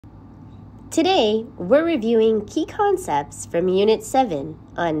Today, we're reviewing key concepts from Unit 7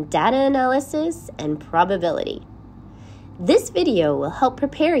 on data analysis and probability. This video will help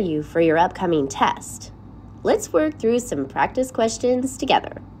prepare you for your upcoming test. Let's work through some practice questions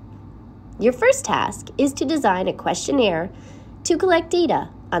together. Your first task is to design a questionnaire to collect data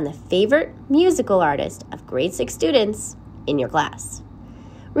on the favorite musical artist of grade 6 students in your class.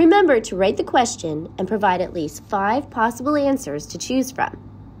 Remember to write the question and provide at least 5 possible answers to choose from.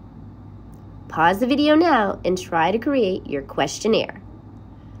 Pause the video now and try to create your questionnaire.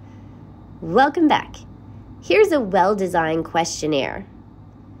 Welcome back. Here's a well-designed questionnaire.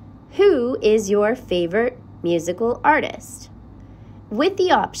 Who is your favorite musical artist? With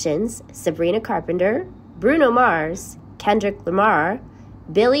the options Sabrina Carpenter, Bruno Mars, Kendrick Lamar,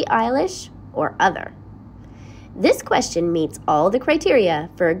 Billie Eilish, or other. This question meets all the criteria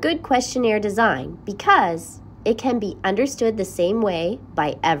for a good questionnaire design because it can be understood the same way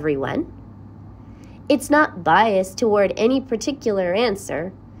by everyone. It's not biased toward any particular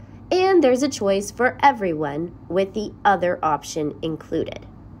answer, and there's a choice for everyone with the other option included.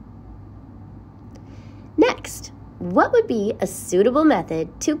 Next, what would be a suitable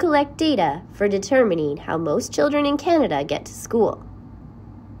method to collect data for determining how most children in Canada get to school?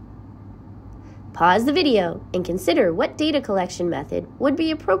 Pause the video and consider what data collection method would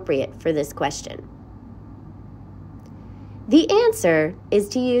be appropriate for this question. The answer is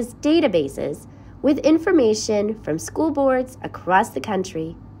to use databases with information from school boards across the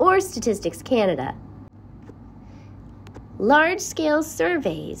country or Statistics Canada. Large-scale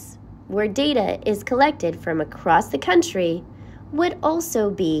surveys where data is collected from across the country would also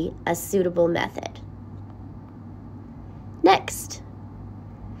be a suitable method. Next,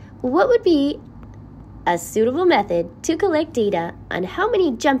 what would be a suitable method to collect data on how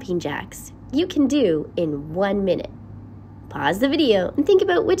many jumping jacks you can do in 1 minute? Pause the video and think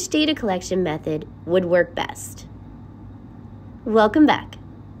about which data collection method would work best. Welcome back.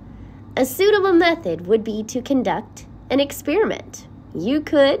 A suitable method would be to conduct an experiment. You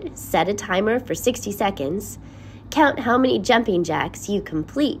could set a timer for 60 seconds, count how many jumping jacks you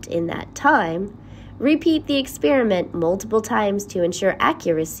complete in that time, repeat the experiment multiple times to ensure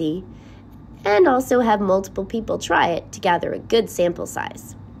accuracy, and also have multiple people try it to gather a good sample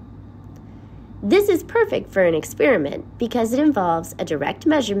size. This is perfect for an experiment because it involves a direct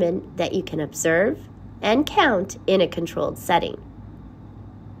measurement that you can observe and count in a controlled setting.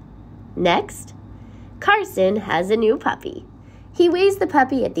 Next, Carson has a new puppy. He weighs the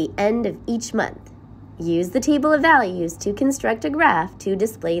puppy at the end of each month. Use the table of values to construct a graph to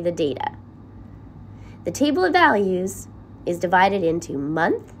display the data. The table of values is divided into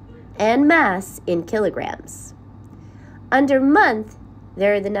month and mass in kilograms. Under month,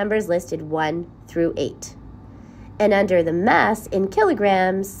 there are the numbers listed 1 through 8. And under the mass in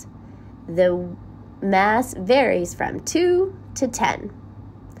kilograms, the mass varies from 2 to 10.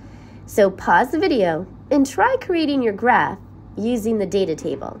 So pause the video and try creating your graph using the data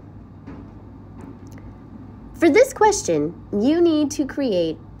table. For this question, you need to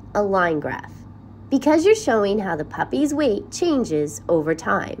create a line graph because you're showing how the puppy's weight changes over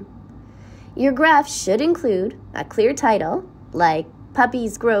time. Your graph should include a clear title like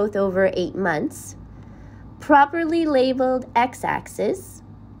Puppy's Growth over 8 months, properly labeled x-axis,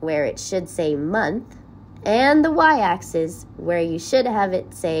 where it should say month, and the y-axis, where you should have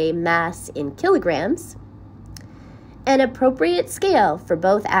it say mass in kilograms, an appropriate scale for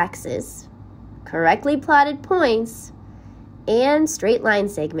both axes, correctly plotted points, and straight line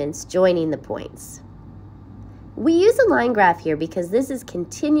segments joining the points. We use a line graph here because this is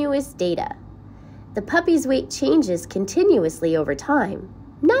continuous data. The puppy's weight changes continuously over time,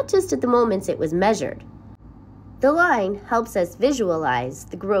 not just at the moments it was measured. The line helps us visualize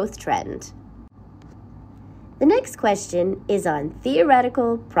the growth trend. The next question is on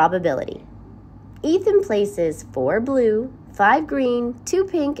theoretical probability. Ethan places 4 blue, 5 green, 2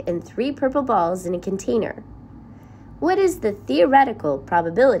 pink, and 3 purple balls in a container. What is the theoretical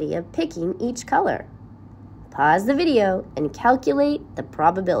probability of picking each color? Pause the video and calculate the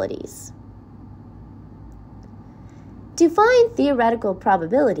probabilities. To find theoretical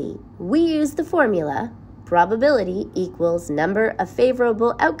probability, we use the formula probability equals number of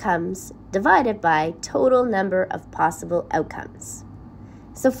favorable outcomes divided by total number of possible outcomes.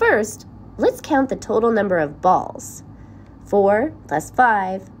 So first, let's count the total number of balls. 4 plus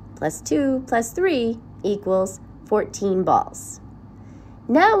 5 plus 2 plus 3 equals 14 balls.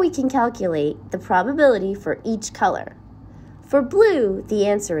 Now we can calculate the probability for each color. For blue, the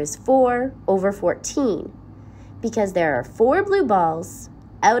answer is 4 over 14. Because there are 4 blue balls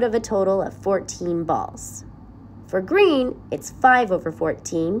out of a total of 14 balls. For green, it's 5 over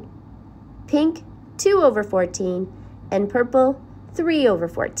 14 pink 2 over 14, and purple 3 over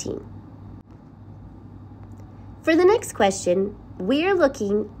 14. For the next question, we are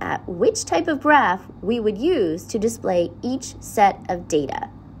looking at which type of graph we would use to display each set of data.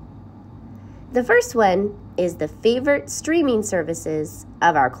 The first one is the favorite streaming services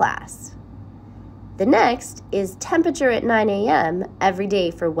of our class. The next is temperature at 9 a.m. every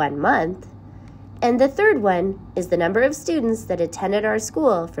day for 1 month. And the third one is the number of students that attended our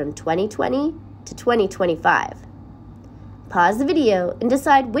school from 2020 to 2025. Pause the video and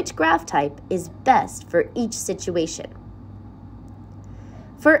decide which graph type is best for each situation.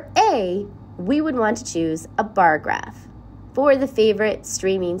 For A, we would want to choose a bar graph for the favorite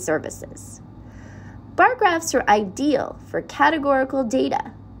streaming services. Bar graphs are ideal for categorical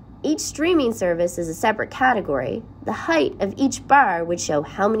data. Each streaming service is a separate category. The height of each bar would show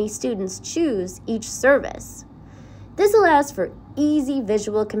how many students choose each service. This allows for easy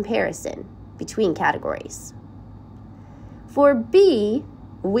visual comparison between categories. For B,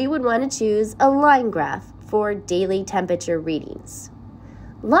 we would want to choose a line graph for daily temperature readings.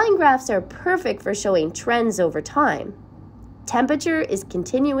 Line graphs are perfect for showing trends over time. Temperature is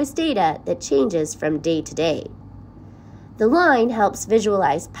continuous data that changes from day to day. The line helps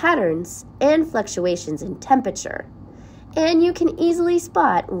visualize patterns and fluctuations in temperature, and you can easily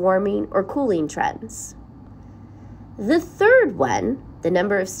spot warming or cooling trends. The third one, the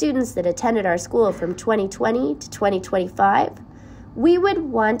number of students that attended our school from 2020 to 2025, we would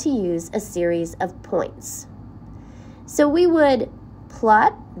want to use a series of points. So we would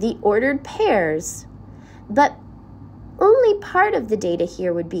plot the ordered pairs, but only part of the data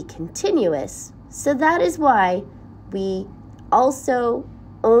here would be continuous, so that is why we also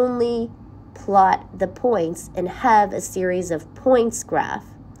only plot the points and have a series of points graph.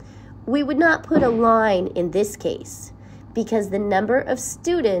 We would not put a line in this case because the number of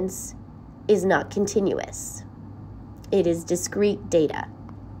students is not continuous. It is discrete data.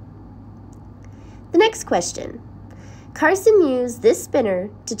 The next question. Carson used this spinner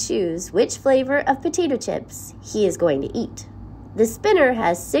to choose which flavor of potato chips he is going to eat. The spinner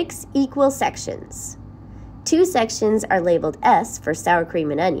has 6 equal sections. 2 sections are labeled S for sour cream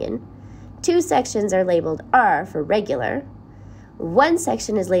and onion. 2 sections are labeled R for regular. 1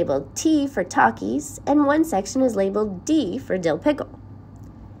 section is labeled T for Takis, and 1 section is labeled D for dill pickle.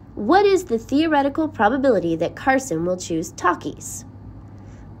 What is the theoretical probability that Carson will choose Takis?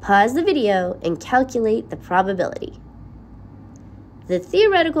 Pause the video and calculate the probability. The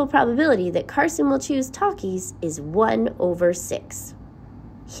theoretical probability that Carson will choose Takis is 1 over 6.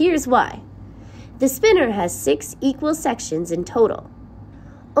 Here's why. The spinner has 6 equal sections in total.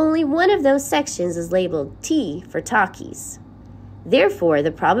 Only one of those sections is labeled T for Takis. Therefore,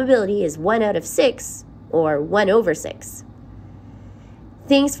 the probability is 1 out of 6, or 1 over 6.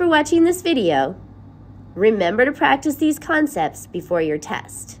 Thanks for watching this video. Remember to practice these concepts before your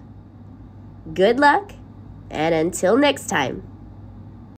test. Good luck, and until next time.